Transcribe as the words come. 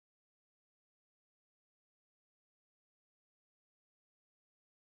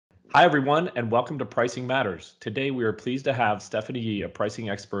Hi, everyone, and welcome to Pricing Matters. Today, we are pleased to have Stephanie Yee, a pricing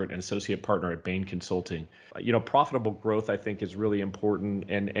expert and associate partner at Bain Consulting. Profitable growth, I think, is really important,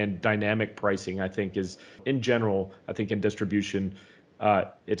 and dynamic pricing, I think, is in general, I think in distribution,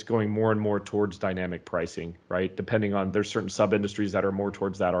 it's going more and more towards dynamic pricing, right? Depending on, there's certain sub-industries that are more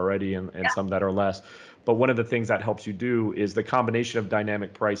towards that already and some that are less. But one of the things that helps you do is the combination of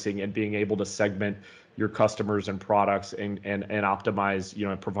dynamic pricing and being able to segment your customers and products and optimize,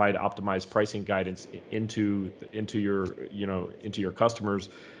 and provide optimized pricing guidance into your customers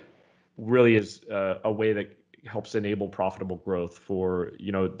really is a way that helps enable profitable growth for,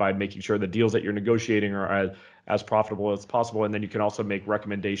 by making sure the deals that you're negotiating are as profitable as possible. And then you can also make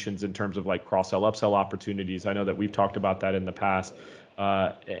recommendations in terms of like cross-sell, upsell opportunities. I know that we've talked about that in the past.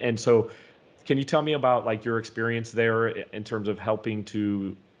 And so can you tell me about like your experience there in terms of helping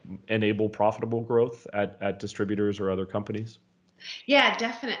to enable profitable growth at distributors or other companies? Yeah,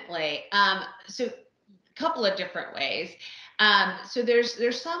 definitely. So a couple of different ways. So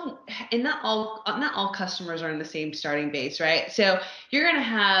there's some, and not all customers are in the same starting base, right? So you're going to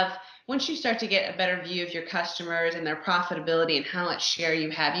have, once you start to get a better view of your customers and their profitability and how much share you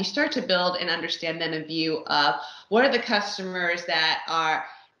have, you start to build and understand then a view of what are the customers that are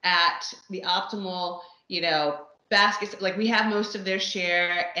at the optimal, baskets. Like we have most of their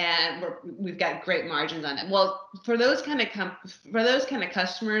share and we've got great margins on it. Well, for those kind of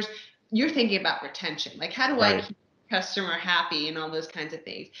customers, you're thinking about retention. Like, how do I Right. keep the customer happy and all those kinds of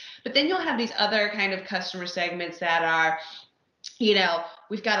things? But then you'll have these other kind of customer segments that are,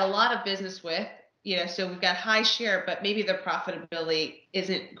 we've got a lot of business with, so we've got high share, but maybe the profitability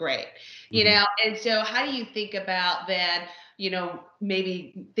isn't great, Hmm. and so how do you think about then,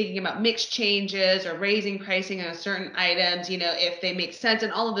 maybe thinking about mix changes or raising pricing on certain items, if they make sense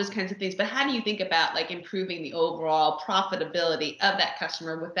and all of those kinds of things. But how do you think about like improving the overall profitability of that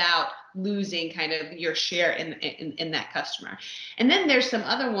customer without losing kind of your share in that customer? And then there's some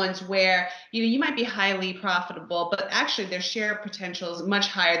other ones where, you might be highly profitable, but actually their share potential is much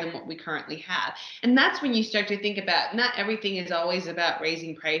higher than what we currently have. And that's when you start to think about, not everything is always about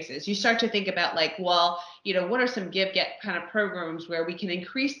raising prices. You start to think about like, well, what are some give get kind of programs where we can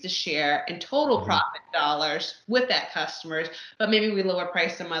increase the share and total Hmm. profit dollars with that customers, but maybe we lower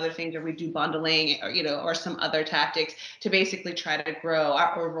price some other things, or we do bundling, or some other tactics to basically try to grow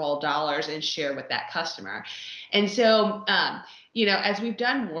our overall dollars and share with that customer. And so, as we've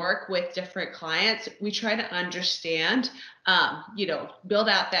done work with different clients, we try to understand, build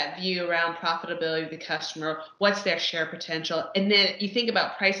out that view around profitability of the customer, what's their share potential. And then you think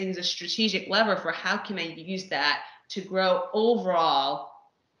about pricing as a strategic lever for how can I use that to grow overall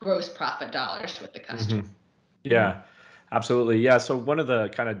gross profit dollars with the Hmm. customer. Yeah, absolutely. Yeah. So one of the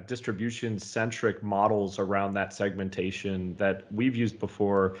kind of distribution centric models around that segmentation that we've used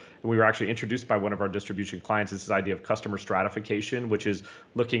before, and we were actually introduced by one of our distribution clients, is this idea of customer stratification, which is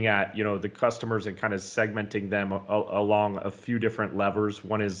looking at, the customers and kind of segmenting them along a few different levers.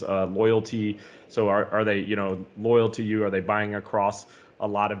 One is loyalty. So are they, loyal to you? Are they buying across a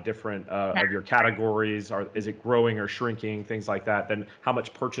lot of different of your categories? Is it growing or shrinking? Things like that. Then how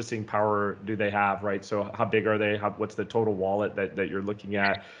much purchasing power do they have, right? So how big are they? What's the total wallet that you're looking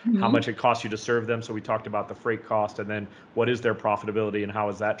at? How Mhm. much it costs you to serve them? So we talked about the freight cost, and then what is their profitability and how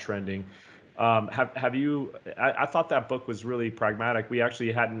is that trending? Have you? I thought that book was really pragmatic. We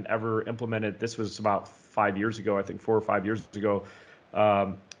actually hadn't ever implemented. This was about 5 years ago, I think 4 or 5 years ago,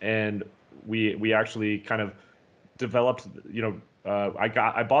 and we actually kind of developed,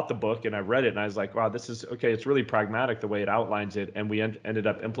 I bought the book and I read it and I was like, wow, this is okay. It's really pragmatic the way it outlines it. And we ended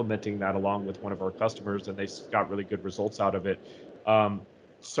up implementing that along with one of our customers, and they got really good results out of it.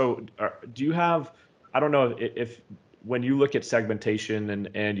 So do you have, I don't know if when you look at segmentation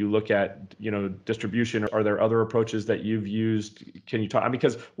and you look at, distribution, are there other approaches that you've used? Can you talk? I mean,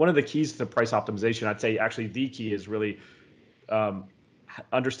 because one of the keys to price optimization, I'd say actually the key is really um,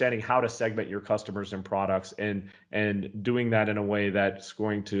 understanding how to segment your customers and products, and doing that in a way that's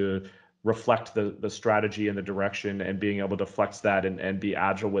going to reflect the strategy and the direction, and being able to flex that and be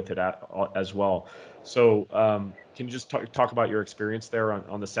agile with it as well. So can you just talk about your experience there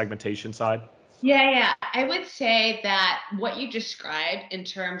on the segmentation side? Yeah. I would say that what you described in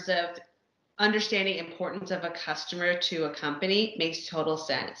terms of understanding importance of a customer to a company makes total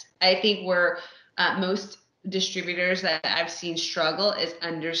sense. I think where most distributors that I've seen struggle is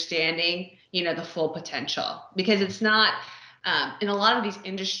understanding, the full potential, because it's not, in a lot of these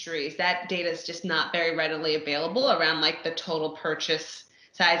industries, that data is just not very readily available around like the total purchase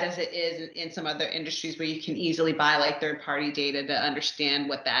size as it is in some other industries where you can easily buy like third party data to understand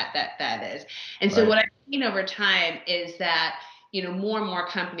what that is. And so Right. what I've seen over time is that more and more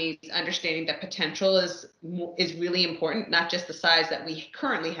companies understanding that potential is really important, not just the size that we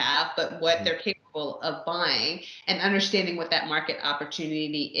currently have, but what they're capable of buying, and understanding what that market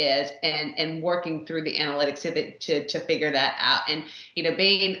opportunity is, and working through the analytics of it to figure that out. And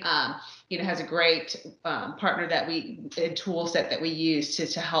Bain has a great partner a tool set that we use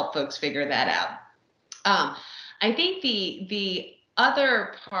to help folks figure that out. I think the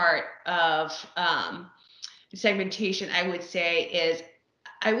other part of segmentation, I would say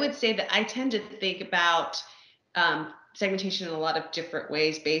that I tend to think about segmentation in a lot of different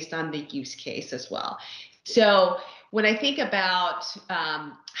ways based on the use case as well. So when I think about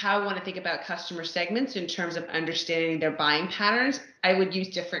how I want to think about customer segments in terms of understanding their buying patterns, I would use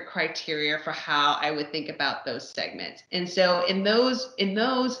different criteria for how I would think about those segments. And so in those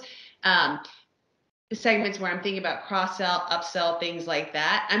segments where I'm thinking about cross-sell, upsell, things like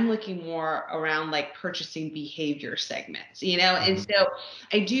that, I'm looking more around like purchasing behavior segments, And so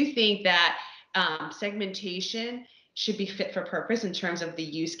I do think that segmentation should be fit for purpose in terms of the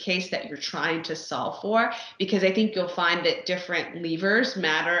use case that you're trying to solve for, because I think you'll find that different levers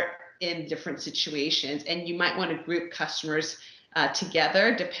matter in different situations, and you might want to group customers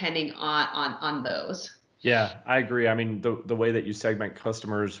together depending on those. Yeah, I agree. I mean, the way that you segment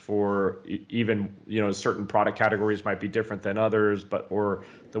customers for even, certain product categories might be different than others, or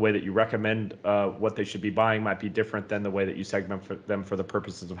the way that you recommend what they should be buying might be different than the way that you segment them for the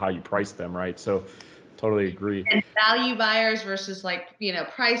purposes of how you price them, right? So totally agree. And value buyers versus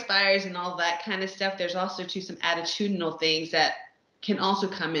price buyers and all that kind of stuff. There's also some attitudinal things that can also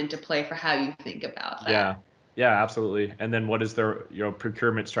come into play for how you think about that. Yeah. Yeah, absolutely. And then what is their,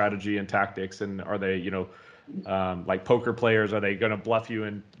 procurement strategy and tactics? And are they, like poker players, are they going to bluff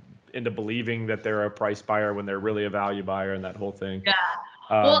you into believing that they're a price buyer when they're really a value buyer, and that whole thing? Yeah.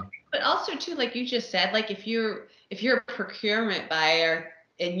 Well, Um, but also too, like you just said, like if you're a procurement buyer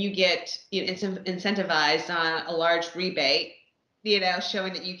and you get incentivized on a large rebate,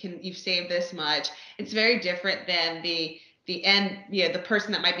 showing that you've saved this much, it's very different than the end, the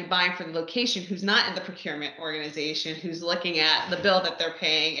person that might be buying for the location who's not in the procurement organization, who's looking at the bill that they're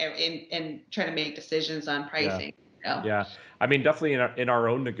paying and trying to make decisions on yeah. pricing. So. Yeah, I mean, definitely in our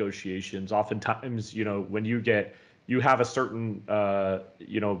own negotiations, oftentimes, when you have a certain,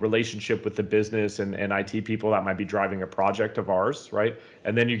 relationship with the business and IT people that might be driving a project of ours, right?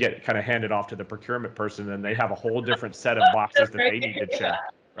 And then you get kind of handed off to the procurement person, and they have a whole different set of boxes that they need to check,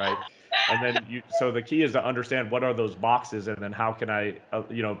 right? And then so the key is to understand what are those boxes, and then how can I,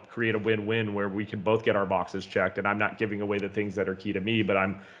 create a win-win where we can both get our boxes checked, and I'm not giving away the things that are key to me, but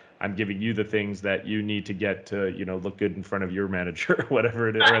I'm giving you the things that you need to get to, look good in front of your manager, whatever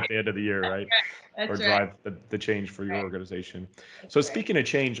it is, or at the end of the year, right? Or That's right. drive the change for your Right. organization. That's So right. speaking of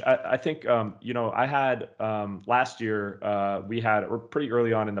change, I think, I had last year, or pretty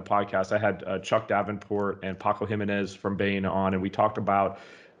early on in the podcast, I had Chuck Davenport and Paco Jimenez from Bain on, and we talked about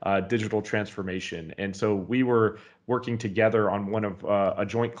digital transformation. And so we were working together on one of a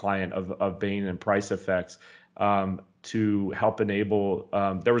joint client of Bain and Price Effects, to help enable.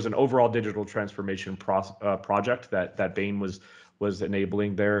 There was an overall digital transformation project that Bain was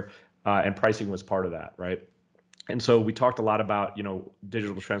enabling there, and pricing was part of that, right? And so we talked a lot about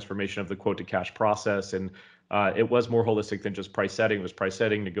digital transformation of the quote to cash process, and it was more holistic than just price setting. It was price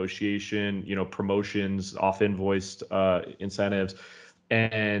setting, negotiation, promotions, off invoiced incentives.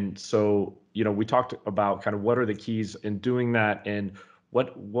 And so, we talked about kind of what are the keys in doing that, and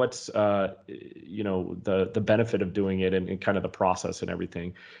what's the benefit of doing it, and kind of the process and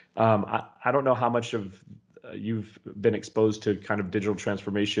everything. I don't know how much of you've been exposed to kind of digital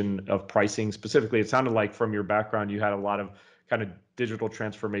transformation of pricing specifically. It sounded like from your background you had a lot of kind of digital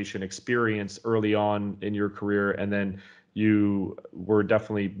transformation experience early on in your career, and then you were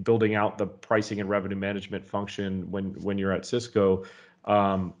definitely building out the pricing and revenue management function when you're at Cisco.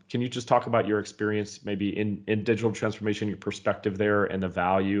 Can you just talk about your experience maybe in digital transformation, your perspective there, and the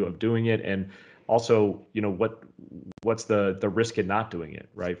value of doing it, and also, what's the risk in not doing it,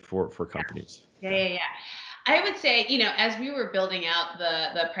 right, for companies? Yeah, yeah, yeah. I would say, as we were building out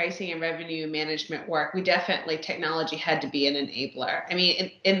the pricing and revenue management work, we definitely technology had to be an enabler. I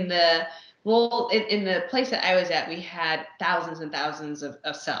mean, in the place that I was at, we had thousands and thousands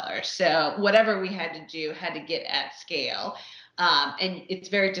of sellers. So whatever we had to do had to get at scale. And it's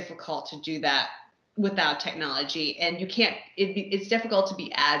very difficult to do that without technology. And you can't, it's difficult to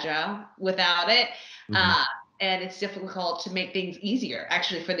be agile without it. Hmm. Uh, and it's difficult to make things easier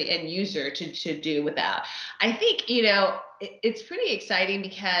actually for the end user to do without. I think, it's pretty exciting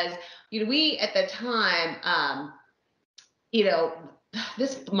because, we at the time, you know,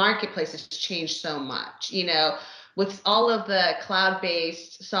 this marketplace has changed so much. with all of the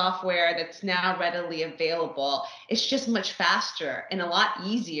cloud-based software that's now readily available, it's just much faster and a lot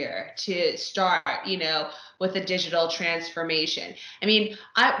easier to start, with a digital transformation. I mean,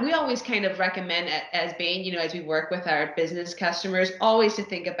 we always kind of recommend as Bain, as we work with our business customers, always to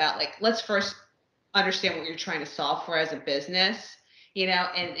think about like, let's first understand what you're trying to solve for as a business,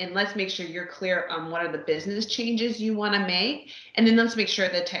 and let's make sure you're clear on what are the business changes you want to make. And then let's make sure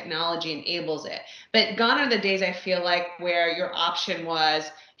the technology enables it. But gone are the days, I feel like, where your option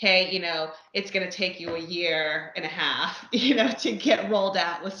was, hey, it's going to take you a year and a half, to get rolled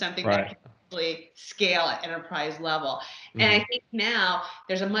out with something that Right. can actually scale at enterprise level. And Hmm. I think now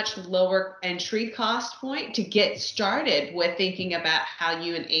there's a much lower entry cost point to get started with thinking about how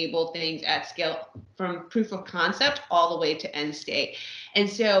you enable things at scale from proof of concept all the way to end state. And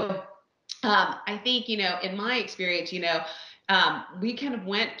so I think, in my experience, we kind of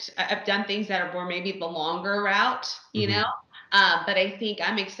I've done things that are more maybe the longer route, Hmm. but I think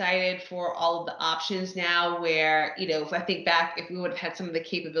I'm excited for all of the options now where, if I think back, if we would have had some of the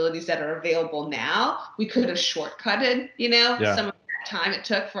capabilities that are available now, we could have shortcutted, Yeah. some of that time it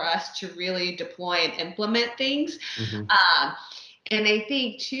took for us to really deploy and implement things. Hmm. Um, and I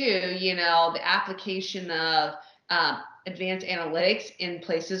think too, the application of advanced analytics in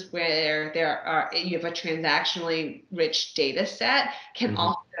places where you have a transactionally rich data set can Hmm.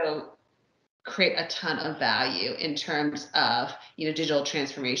 also create a ton of value in terms of, digital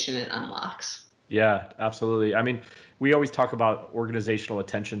transformation and unlocks. Yeah, absolutely. I mean, we always talk about organizational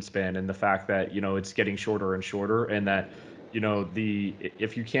attention span and the fact that, it's getting shorter and shorter, and that,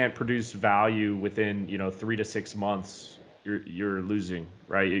 if you can't produce value within, 3 to 6 months, you're losing,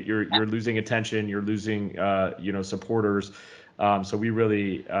 right? You're losing attention, you're losing, supporters. So we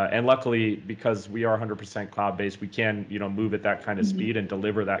really, and luckily, because we are 100% cloud-based, we can, move at that kind of Mhm. speed and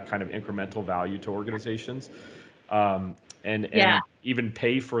deliver that kind of incremental value to organizations. um, Yeah. and even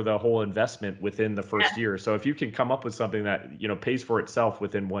pay for the whole investment within the first year. So if you can come up with something that pays for itself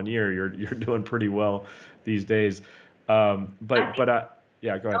within 1 year, you're doing pretty well these days.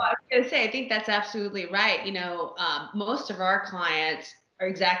 Yeah, go Oh, ahead. I was going to say, I think that's absolutely right. Most of our clients are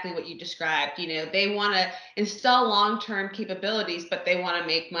exactly what you described. They want to install long-term capabilities, but they want to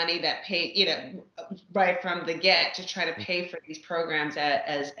make money that pay, right from the get to try to pay for these programs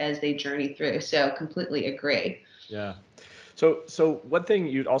as they journey through. So completely agree. Yeah. So one thing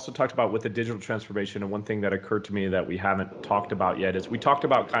you also talked about with the digital transformation, and one thing that occurred to me that we haven't talked about yet is we talked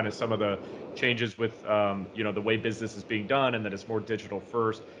about kind of some of the changes with the way business is being done, and that it's more digital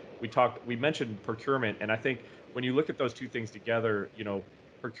first. We mentioned procurement, and I think when you look at those two things together,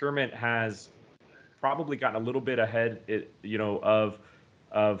 procurement has probably gotten a little bit ahead,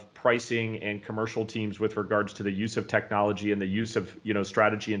 of pricing and commercial teams with regards to the use of technology and the use of,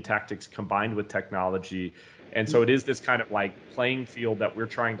 strategy and tactics combined with technology. And so it is this kind of like playing field that we're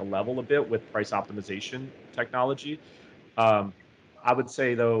trying to level a bit with price optimization technology. Um, I would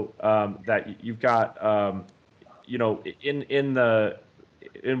say though, that you've got,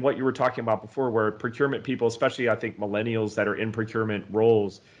 in what you were talking about before, where procurement people, especially I think millennials that are in procurement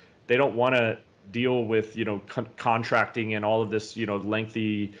roles, they don't want to deal with contracting and all of this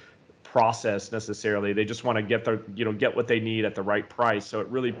lengthy process necessarily. They just want to get what they need at the right price. So it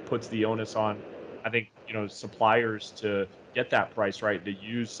really puts the onus on, I think, suppliers to get that price right, to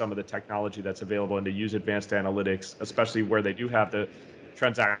use some of the technology that's available and to use advanced analytics, especially where they do have the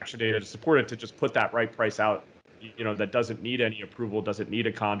transaction data to support it, to just put that right price out, that doesn't need any approval, doesn't need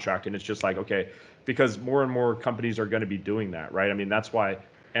a contract. And it's just like, okay, because more and more companies are going to be doing that, right? I mean, that's why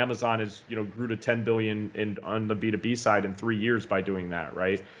Amazon is, grew to 10 billion on the B2B side in 3 years by doing that,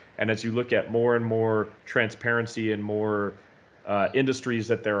 right? And as you look at more and more transparency and more industries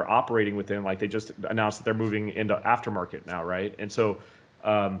that they're operating within, like they just announced that they're moving into aftermarket now, right? And so,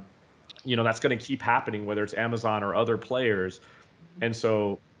 that's going to keep happening, whether it's Amazon or other players. And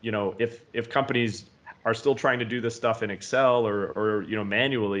so, if companies are still trying to do this stuff in Excel or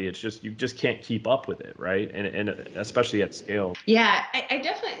manually, it's just you just can't keep up with it, right? And especially at scale. Yeah, I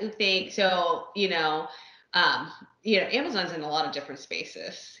definitely think so. Amazon's in a lot of different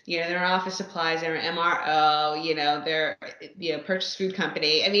spaces. They're an office supplies, they're an MRO, they're purchase food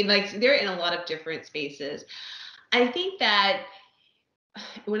company. I mean, like they're in a lot of different spaces. I think that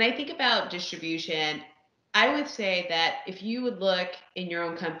when I think about distribution, I would say that if you would look in your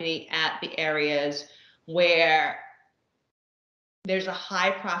own company at the areas where there's a high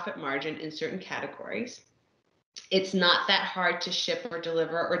profit margin in certain categories, it's not that hard to ship or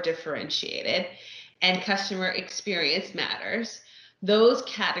deliver or differentiate it, and customer experience matters. Those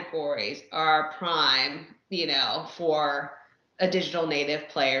categories are prime, for a digital native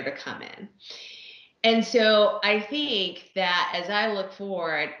player to come in. And so I think that as I look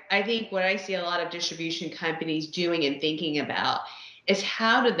forward, I think what I see a lot of distribution companies doing and thinking about is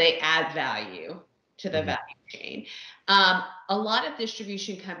how do they add value to the Hmm. value chain. A lot of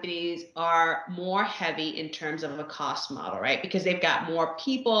distribution companies are more heavy in terms of a cost model, right? Because they've got more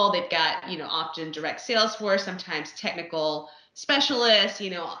people, they've got, often direct sales force, sometimes technical specialists,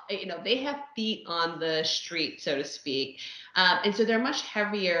 they have feet on the street, so to speak. And so they're much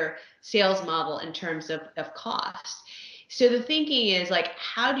heavier sales model in terms of cost. So the thinking is like,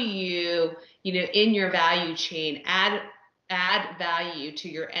 how do you, in your value chain, add value to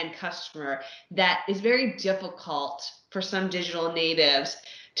your end customer that is very difficult for some digital natives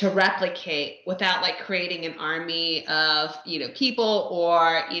to replicate without like creating an army of people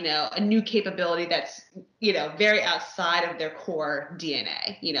or a new capability that's very outside of their core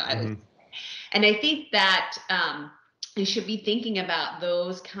DNA. I would, Hmm. and I think that you should be thinking about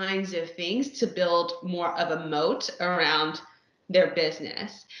those kinds of things to build more of a moat around their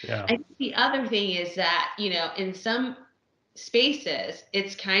business. Yeah. I think the other thing is that, in some spaces,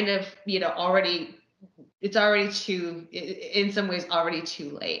 it's kind of, already it's already too, in some ways, already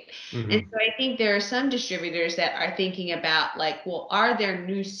too late. And Hmm. so I think there are some distributors that are thinking about like, well, are there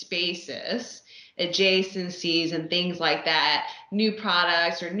new spaces, adjacencies and things like that, new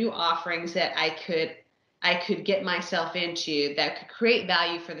products or new offerings that I could get myself into that could create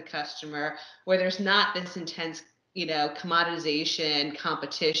value for the customer where there's not this intense commoditization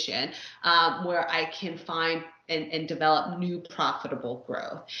competition, where I can find and develop new profitable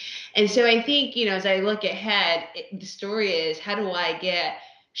growth. And so I think, as I look ahead, the story is how do I get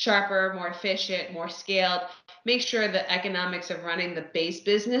sharper, more efficient, more scaled, make sure the economics of running the base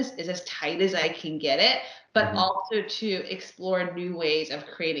business is as tight as I can get it, but Hmm. also to explore new ways of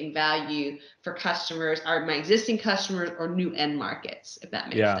creating value for customers, or my existing customers, or new end markets, if that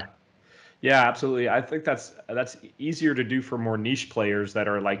makes sense. Yeah. Yeah, absolutely. I think that's easier to do for more niche players that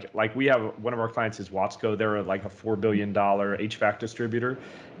are like we have one of our clients is Watsco. They're like a $4 billion HVAC distributor,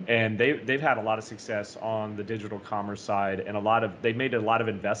 and they've had a lot of success on the digital commerce side, and they made a lot of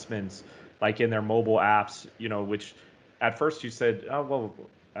investments like in their mobile apps. Which at first you said, oh well,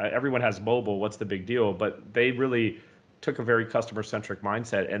 everyone has mobile. What's the big deal? But they really took a very customer centric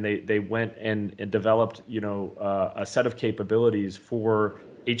mindset, and they went and developed a set of capabilities for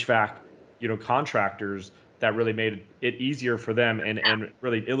HVAC contractors that really made it easier for them and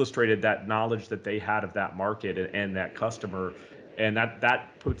really illustrated that knowledge that they had of that market and that customer, and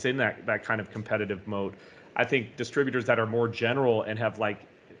that puts in that kind of competitive mode. I think distributors that are more general and have like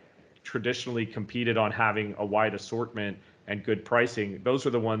traditionally competed on having a wide assortment and good pricing, those are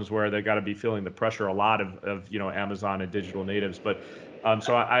the ones where they got to be feeling the pressure a lot of Amazon and digital natives. But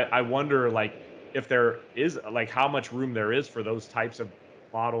so I wonder like if there is like how much room there is for those types of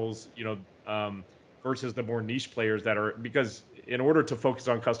models, versus the more niche players that are, because in order to focus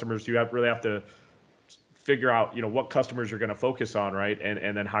on customers, you really have to figure out what customers you're going to focus on, right,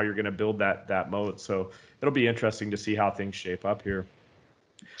 and then how you're going to build that moat. So it'll be interesting to see how things shape up here.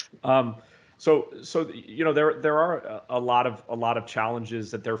 Um, so there are a lot of challenges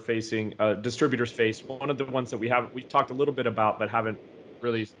that they're facing. Distributors face. One of the ones that we talked a little bit about, but haven't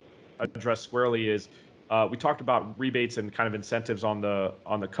really addressed squarely is we talked about rebates and kind of incentives on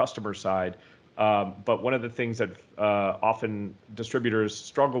the customer side. But one of the things that often distributors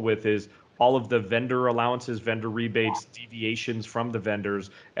struggle with is all of the vendor allowances, vendor rebates, deviations from the vendors,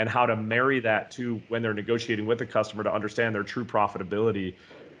 and how to marry that to when they're negotiating with the customer to understand their true profitability.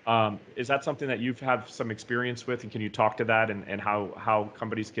 Is that something that you've had some experience with, and can you talk to that and how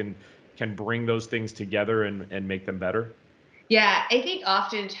companies can bring those things together and make them better? Yeah, I think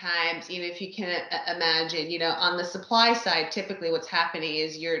oftentimes, if you can imagine, on the supply side, typically what's happening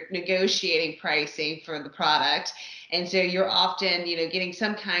is you're negotiating pricing for the product. And so you're often, getting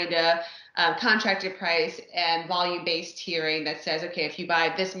some kind of contracted price and volume-based tiering that says, okay, if you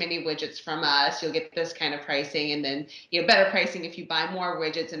buy this many widgets from us, you'll get this kind of pricing, and then, better pricing if you buy more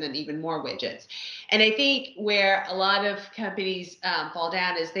widgets, and then even more widgets. And I think where a lot of companies fall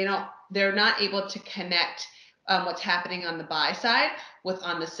down is they're not able to connect what's happening on the buy side with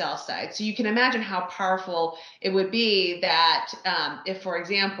on the sell side. So you can imagine how powerful it would be that if, for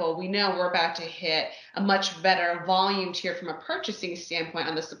example, we know we're about to hit a much better volume tier from a purchasing standpoint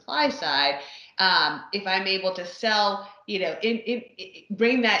on the supply side. If I'm able to sell,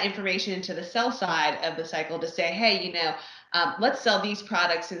 bring that information into the sell side of the cycle to say, hey, let's sell these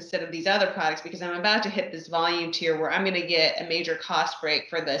products instead of these other products because I'm about to hit this volume tier where I'm going to get a major cost break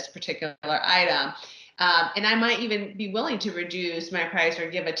for this particular item. And I might even be willing to reduce my price or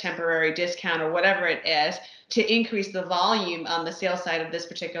give a temporary discount or whatever it is to increase the volume on the sales side of this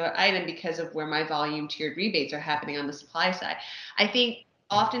particular item because of where my volume tiered rebates are happening on the supply side. I think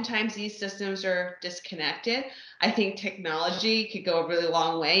oftentimes these systems are disconnected. I think technology could go a really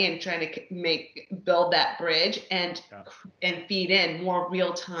long way in trying to build that bridge Yeah. and feed in more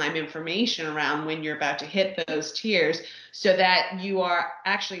real-time information around when you're about to hit those tiers so that you are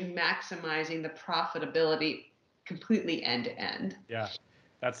actually maximizing the profitability completely end to end. Yeah,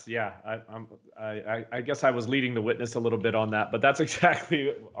 that's yeah. I guess I was leading the witness a little bit on that, but that's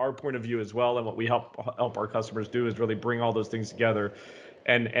exactly our point of view as well. And what we help our customers do is really bring all those things together.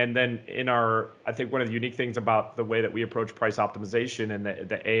 And then in our, I think one of the unique things about the way that we approach price optimization and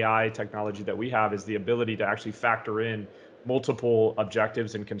the AI technology that we have is the ability to actually factor in multiple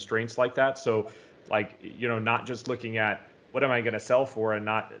objectives and constraints like that. So like, not just looking at what am I going to sell for, and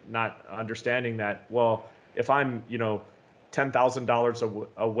not understanding that, well, if I'm, $10,000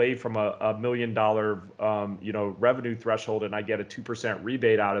 away from a $1 million, revenue threshold, and I get a 2%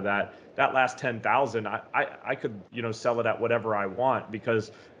 rebate out of that. That last 10,000, I could, sell it at whatever I want,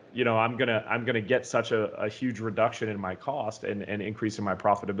 because, I'm gonna get such a huge reduction in my cost, and increase in my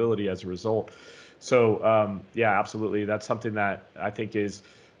profitability as a result. So yeah, absolutely, that's something that I think is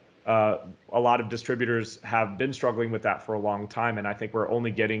a lot of distributors have been struggling with that for a long time, and I think we're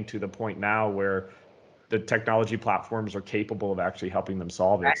only getting to the point now where the technology platforms are capable of actually helping them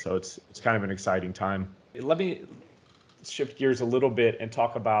solve it. So it's kind of an exciting time. Let me shift gears a little bit and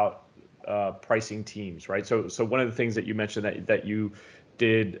talk about pricing teams, right? So one of the things that you mentioned that you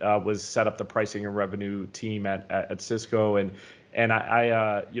did was set up the pricing and revenue team at Cisco, and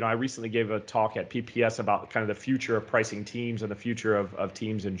I recently gave a talk at PPS about kind of the future of pricing teams and the future of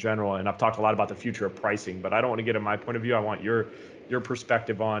teams in general. And I've talked a lot about the future of pricing, but I don't want to get in my point of view. I want your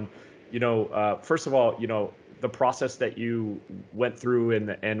perspective on, first of all, the process that you went through,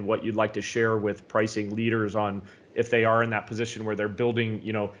 and what you'd like to share with pricing leaders on if they are in that position where they're building,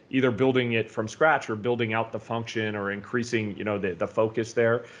 either building it from scratch or building out the function or increasing, the focus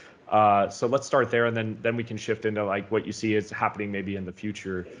there. So let's start there, and then we can shift into like what you see is happening maybe in the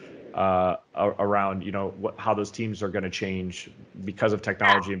future around, how those teams are going to change because of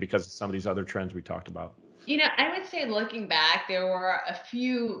technology and because of some of these other trends we talked about. I would say looking back, there were a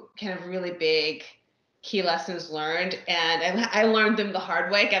few kind of really big key lessons learned, and I learned them the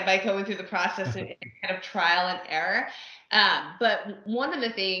hard way by going through the process and kind of trial and error. But one of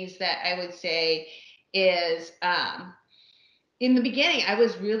the things that I would say is in the beginning, I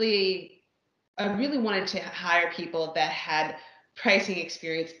really wanted to hire people that had pricing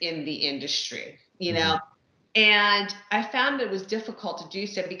experience in the industry, Hmm. and I found it was difficult to do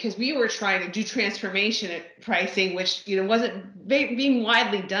so because we were trying to do transformation pricing, which wasn't being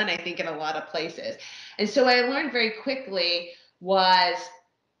widely done, I think, in a lot of places. And so what I learned very quickly was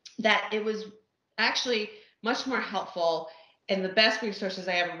that it was actually much more helpful. And the best resources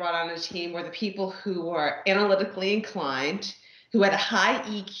I ever brought on a team were the people who were analytically inclined, who had a high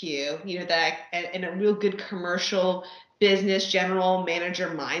EQ, and a real good commercial business general manager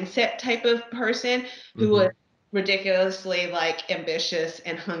mindset type of person who was Hmm. ridiculously like ambitious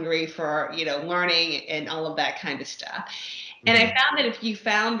and hungry for learning and all of that kind of stuff. And I Hmm. found that if you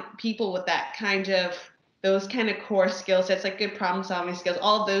found people with those kind of core skill sets, like good problem solving skills,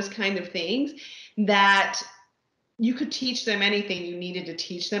 all of those kind of things, that you could teach them anything you needed to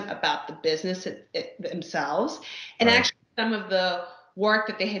teach them about the business themselves. And Right. actually, some of the work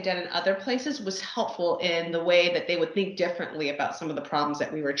that they had done in other places was helpful in the way that they would think differently about some of the problems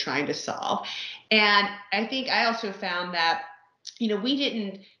that we were trying to solve. And I think I also found that we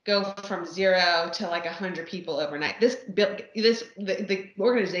didn't go from 0 to like 100 people overnight. The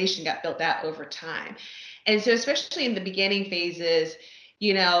organization got built out over time. And so, especially in the beginning phases,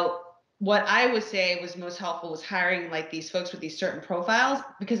 you know, what I would say was most helpful was hiring like these folks with these certain profiles,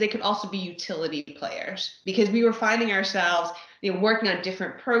 because they could also be utility players, because we were finding ourselves working on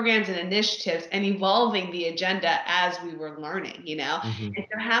different programs and initiatives and evolving the agenda as we were learning. Hmm. And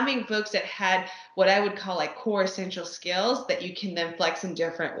so having folks that had what I would call like core essential skills that you can then flex in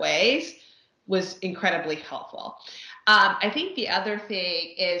different ways was incredibly helpful. I think the other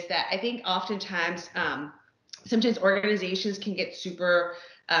thing is that I think oftentimes sometimes organizations can get super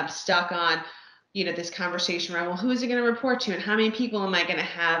stuck on this conversation around, well, who is it going to report to, and how many people am I going to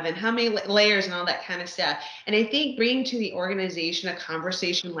have, and how many layers, and all that kind of stuff. And I think bringing to the organization a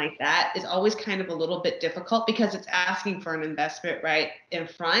conversation like that is always kind of a little bit difficult because it's asking for an investment right in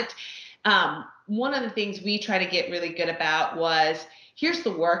front. One of the things we try to get really good about was, here's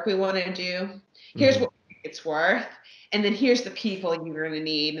the work we want to do. Here's Hmm. what it's worth. And then here's the people you're going to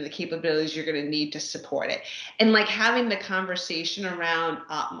need and the capabilities you're going to need to support it. And like having the conversation around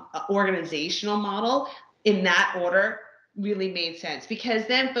organizational model in that order really made sense, because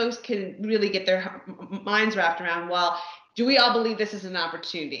then folks can really get their minds wrapped around, well, do we all believe this is an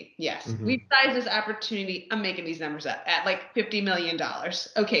opportunity? Yes. Mm-hmm. We size this opportunity, I'm making these numbers up, at like $50 million.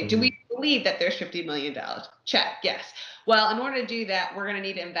 Okay. Do Mm-hmm. we believe that there's $50 million? Check. Yes. Well, in order to do that, we're going to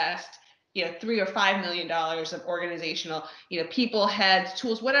need to invest, $3 or $5 million of organizational, people, heads,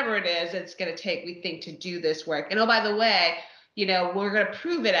 tools, whatever it is it's going to take, we think, to do this work. And oh, by the way, we're going to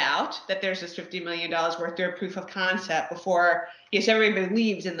prove it out that there's this $50 million worth through a proof of concept before, yes, everybody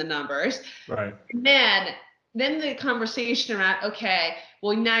believes in the numbers. Right. And then the conversation around, okay,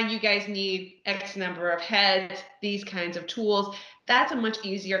 well, now you guys need X number of heads, these kinds of tools. That's a much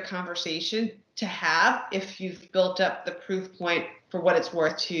easier conversation to have if you've built up the proof point for what it's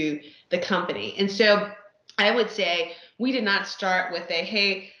worth to the company. And so I would say we did not start with a,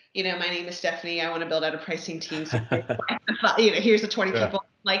 hey, my name is Stephanie, I want to build out a pricing team. So here's the 20 Yeah. people.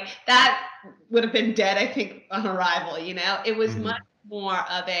 Like that would have been dead, I think, on arrival. It was Mm-hmm. much more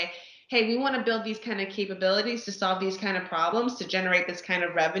of a, hey, we want to build these kind of capabilities to solve these kind of problems, to generate this kind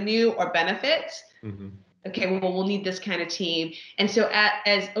of revenue or benefits. Mm-hmm. Okay, well, we'll need this kind of team. And so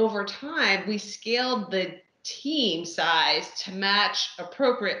as over time, we scaled the team size to match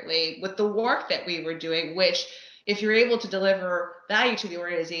appropriately with the work that we were doing, which if you're able to deliver value to the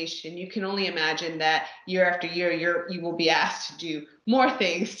organization, you can only imagine that year after year, you will be asked to do more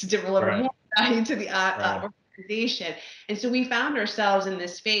things to deliver Right. more value to the Right. organization. And so we found ourselves in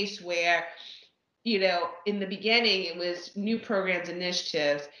this space where, in the beginning, it was new programs,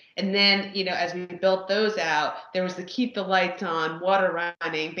 initiatives. And then, as we built those out, there was the keep the lights on, water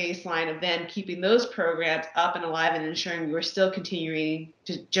running baseline of then keeping those programs up and alive and ensuring we were still continuing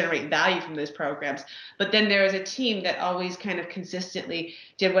to generate value from those programs. But then there was a team that always kind of consistently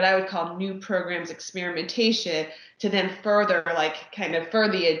did what I would call new programs experimentation to then further,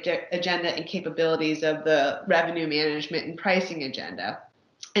 further the agenda and capabilities of the revenue management and pricing agenda.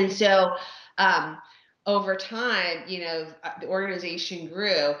 And so over time, the organization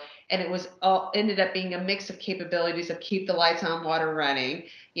grew, and it was all ended up being a mix of capabilities of keep the lights on, water running,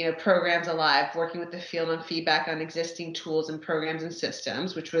 programs alive, working with the field on feedback on existing tools and programs and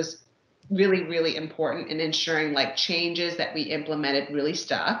systems, which was really, really important in ensuring like changes that we implemented really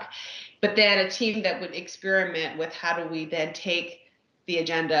stuck. But then a team that would experiment with how do we then take the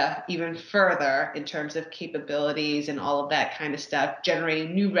agenda even further in terms of capabilities and all of that kind of stuff,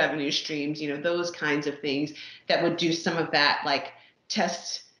 generating new revenue streams, those kinds of things that would do some of that, like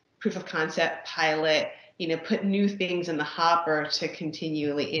test, proof of concept, pilot, put new things in the hopper to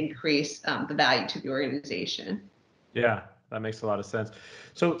continually increase the value to the organization. Yeah, that makes a lot of sense.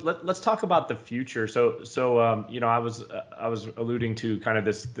 So let's talk about the future. I was alluding to kind of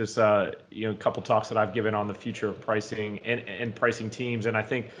this couple talks that I've given on the future of pricing and pricing teams, and I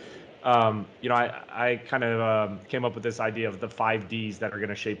think I kind of came up with this idea of the 5 Ds that are going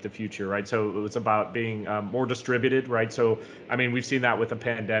to shape the future, right? So it was about being more distributed, right? So I mean, we've seen that with the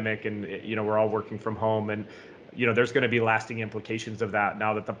pandemic, and we're all working from home, and there's going to be lasting implications of that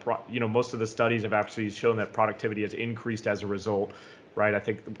now that most of the studies have actually shown that productivity has increased as a result, right? I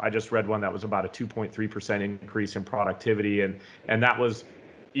think I just read one that was about a 2.3% increase in productivity, and that was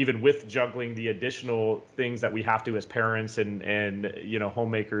even with juggling the additional things that we have to as parents and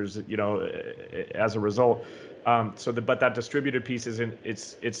homemakers, as a result. But that distributed piece is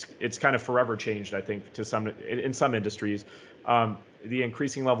it's kind of forever changed, I think, in some industries. The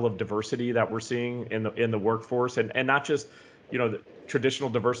increasing level of diversity that we're seeing in the workforce, and not just the traditional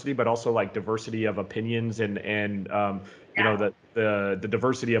diversity, but also like diversity of opinions and the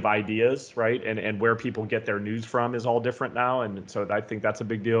diversity of ideas, right? And where people get their news from is all different now, and so I think that's a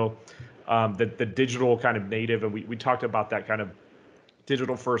big deal. The digital kind of native, and we talked about that kind of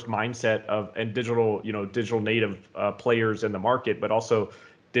digital first mindset and digital native players in the market, but also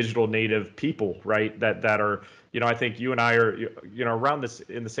digital native people, right? That are, I think you and I are, around this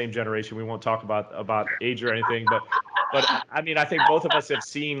in the same generation. We won't talk about age or anything, but I mean, I think both of us have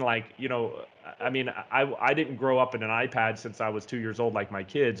seen, like, I mean, I didn't grow up in an iPad since I was 2 years old like my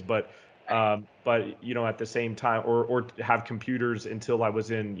kids, but at the same time, or have computers until I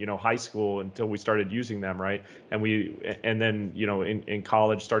was in high school, until we started using them, right? And then in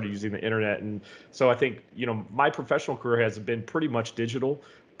college started using the internet. And so I think my professional career has been pretty much digital,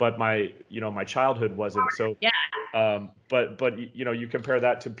 but my childhood wasn't. So Yeah. but you compare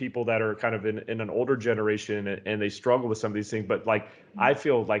that to people that are kind of in an older generation, and they struggle with some of these things. But like, I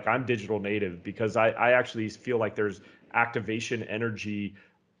feel like I'm digital native because I actually feel like there's activation energy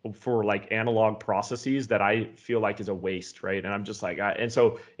for like analog processes that I feel like is a waste, right? And I'm just like, and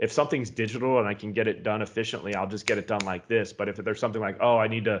so if something's digital and I can get it done efficiently, I'll just get it done like this. But if there's something like, oh, I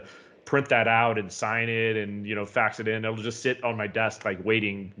need to print that out and sign it and fax it in, it'll just sit on my desk like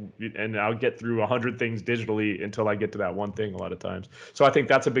waiting, and I'll get through 100 things digitally until I get to that one thing a lot of times. So I think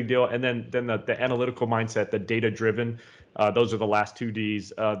that's a big deal. And then the analytical mindset, the data driven, those are the last two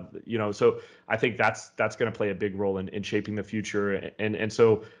Ds. So I think that's going to play a big role in shaping the future. And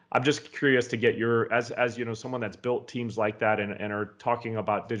so I'm just curious to get your, as someone that's built teams like that and are talking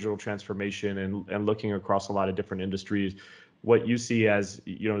about digital transformation and looking across a lot of different industries, what you see as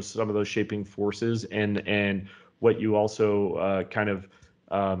some of those shaping forces, and what you also kind of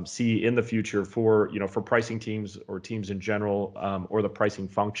see in the future for pricing teams or teams in general, or the pricing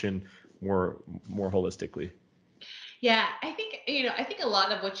function more holistically. Yeah, I think a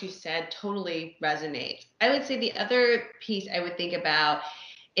lot of what you said totally resonates. I would say the other piece I would think about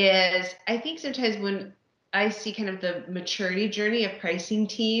is I think sometimes when I see kind of the maturity journey of pricing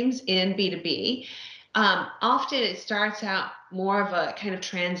teams in B2B, often it starts out more of a kind of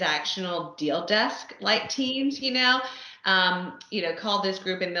transactional deal desk like teams, call this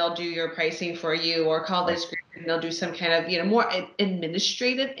group and they'll do your pricing for you, or call Right. this group and they'll do some kind of, more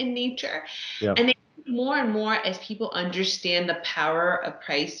administrative in nature. Yeah. And more and more as people understand the power of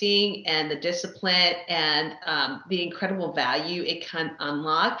pricing and the discipline and the incredible value it can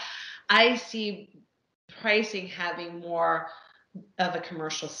unlock, I see pricing having more of a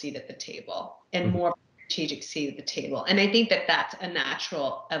commercial seat at the table and Mhm. more strategic seat at the table. And I think that that's a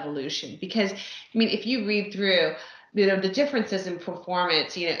natural evolution because, if you read through, the differences in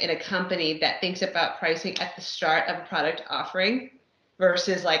performance, in a company that thinks about pricing at the start of a product offering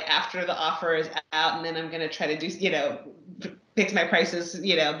versus like after the offer is out and then I'm going to try to do, fix my prices,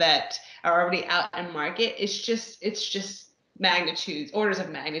 that are already out in market. It's just orders of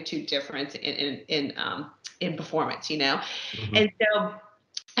magnitude difference in performance, Mhm. and so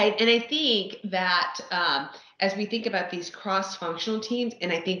I think that as we think about these cross-functional teams,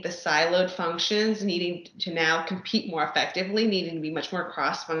 and I think the siloed functions needing to now compete more effectively, needing to be much more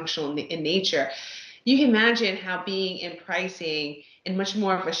cross-functional in nature, you can imagine how being in pricing in much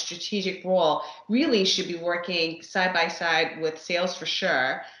more of a strategic role really should be working side by side with sales for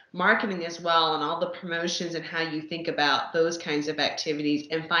sure, marketing as well, and all the promotions and how you think about those kinds of activities,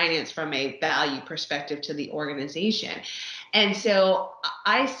 and finance from a value perspective to the organization. And so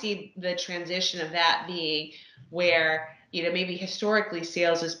I see the transition of that being where, maybe historically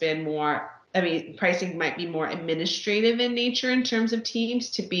sales has been more, pricing might be more administrative in nature in terms of teams,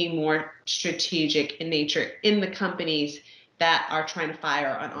 to be more strategic in nature in the companies that are trying to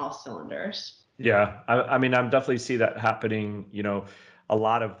fire on all cylinders. Yeah, I mean, I'm definitely see that happening. A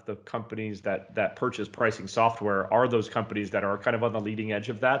lot of the companies that purchase pricing software are those companies that are kind of on the leading edge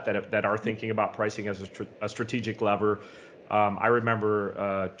of that are thinking about pricing as a strategic lever. I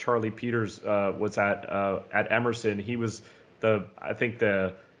remember Charlie Peters was at Emerson. He was I think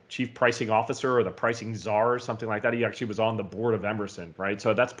the chief pricing officer or the pricing czar or something like that. He actually was on the board of Emerson, right?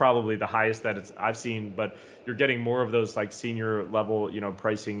 So that's probably the highest that I've seen. But you're getting more of those like senior level,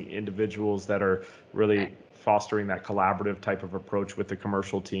 pricing individuals that are really fostering that collaborative type of approach with the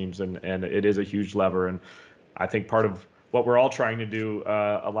commercial teams, and it is a huge lever. And I think part of what we're all trying to do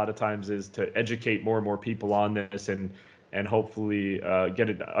a lot of times is to educate more and more people on this, and hopefully get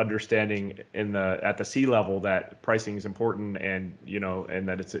an understanding at the C level that pricing is important, and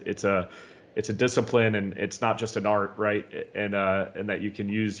that it's a discipline, and it's not just an art, right? And that you can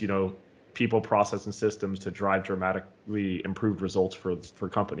use people, process, and systems to drive dramatically improved results for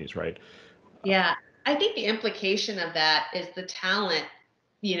companies, right? Yeah, I think the implication of that is the talent,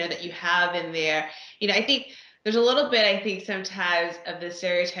 that you have in there. I think there's a little bit, I think sometimes of the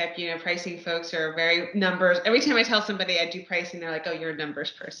stereotype, pricing folks are very numbers. Every time I tell somebody I do pricing, they're like, oh, you're a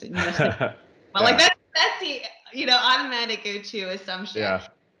numbers person. You must know. Well, like Yeah, that's the, automatic go-to assumption. yeah,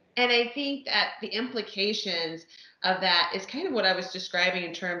 And I think that the implications of that is kind of what I was describing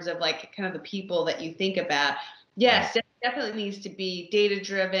in terms of like kind of the people that you think about. right. Yes, it definitely needs to be data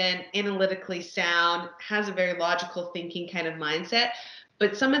driven, analytically sound, has a very logical thinking kind of mindset.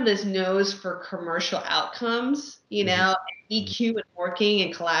 But some of this knows for commercial outcomes, Hmm. EQ and working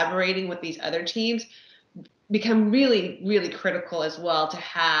and collaborating with these other teams become really, really critical as well to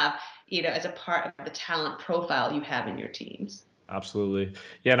have, as a part of the talent profile you have in your teams. Absolutely.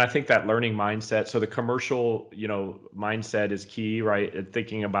 Yeah, and I think that learning mindset, so the commercial, mindset is key, right? And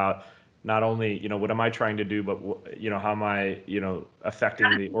thinking about not only, what am I trying to do, but how am I,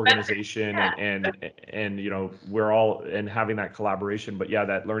 affecting the organization, and we're all and having that collaboration. But yeah,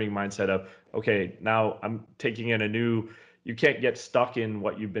 that learning mindset of, okay, now I'm taking in a new, you can't get stuck in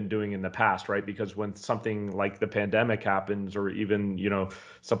what you've been doing in the past, right? Because when something like the pandemic happens, or even,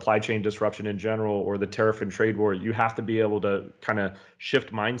 supply chain disruption in general, or the tariff and trade war, you have to be able to kind of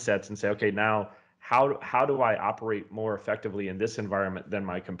shift mindsets and say, okay, now how do I operate more effectively in this environment than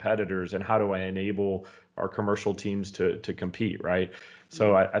my competitors, and how do I enable our commercial teams to compete, right?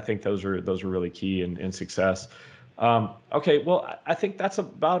 So I think those are really key in success. Okay, well, I think that's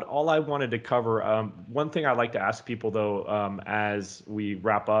about all I wanted to cover. One thing I like to ask people, though, as we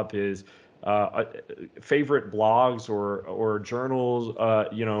wrap up, is favorite blogs or journals,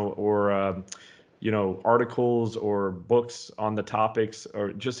 or articles or books on the topics,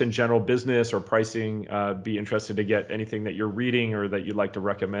 or just in general business or pricing. Be interested to get anything that you're reading or that you'd like to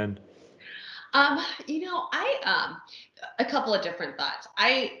recommend. I a couple of different thoughts.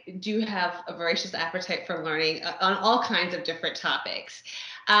 I do have a voracious appetite for learning on all kinds of different topics.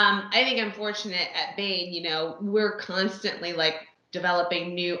 I think I'm fortunate at Bain, we're constantly like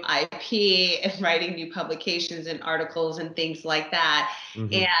developing new IP and writing new publications and articles and things like that.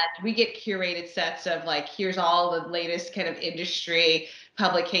 And Hmm. we get curated sets of like, here's all the latest kind of industry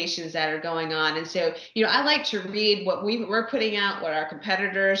publications that are going on. And so, I like to read what we're putting out, what our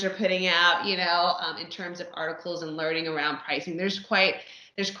competitors are putting out, in terms of articles and learning around pricing. There's quite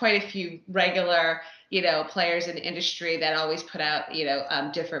a few regular, players in the industry that always put out,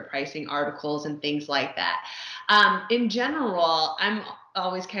 different pricing articles and things like that. In general, I'm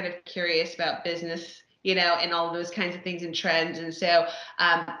always kind of curious about business, and all of those kinds of things and trends. And so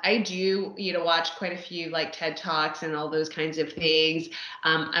I do, watch quite a few like TED Talks and all those kinds of things.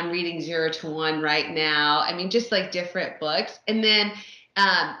 I'm reading Zero to One right now. I mean, just like different books. And then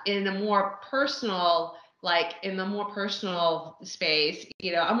in the more personal space,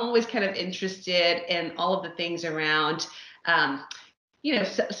 I'm always kind of interested in all of the things around, um,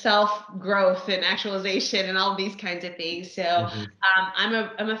 self growth and actualization and all of these kinds of things. So Hmm.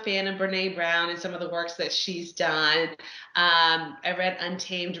 I'm a fan of Brene Brown and some of the works that she's done. I read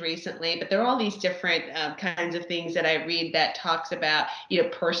Untamed recently, but there are all these different kinds of things that I read that talks about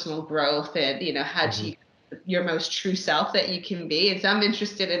personal growth and how to Hmm. your most true self that you can be. And so I'm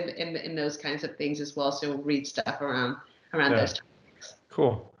interested in those kinds of things as well. So we'll read stuff around Yeah, those topics.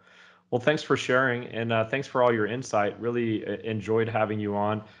 cool. Well, thanks for sharing, and thanks for all your insight. Really enjoyed having you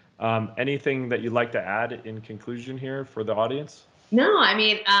on. Anything that you'd like to add in conclusion here for the audience? No, I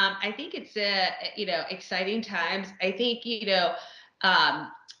mean, I think it's exciting times. I think um,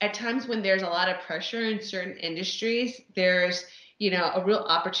 at times when there's a lot of pressure in certain industries, there's a real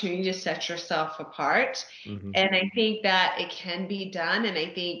opportunity to set yourself apart. Hmm. And I think that it can be done. And I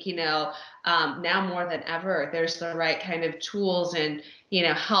think now more than ever, there's the right kind of tools and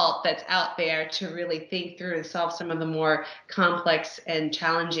help that's out there to really think through and solve some of the more complex and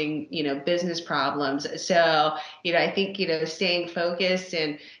challenging business problems. So I think, staying focused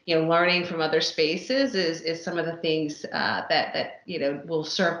and, learning from other spaces is some of the things that will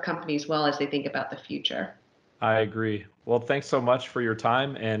serve companies well as they think about the future. I agree. Well, thanks so much for your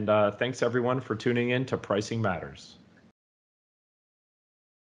time, and thanks everyone for tuning in to Pricing Matters.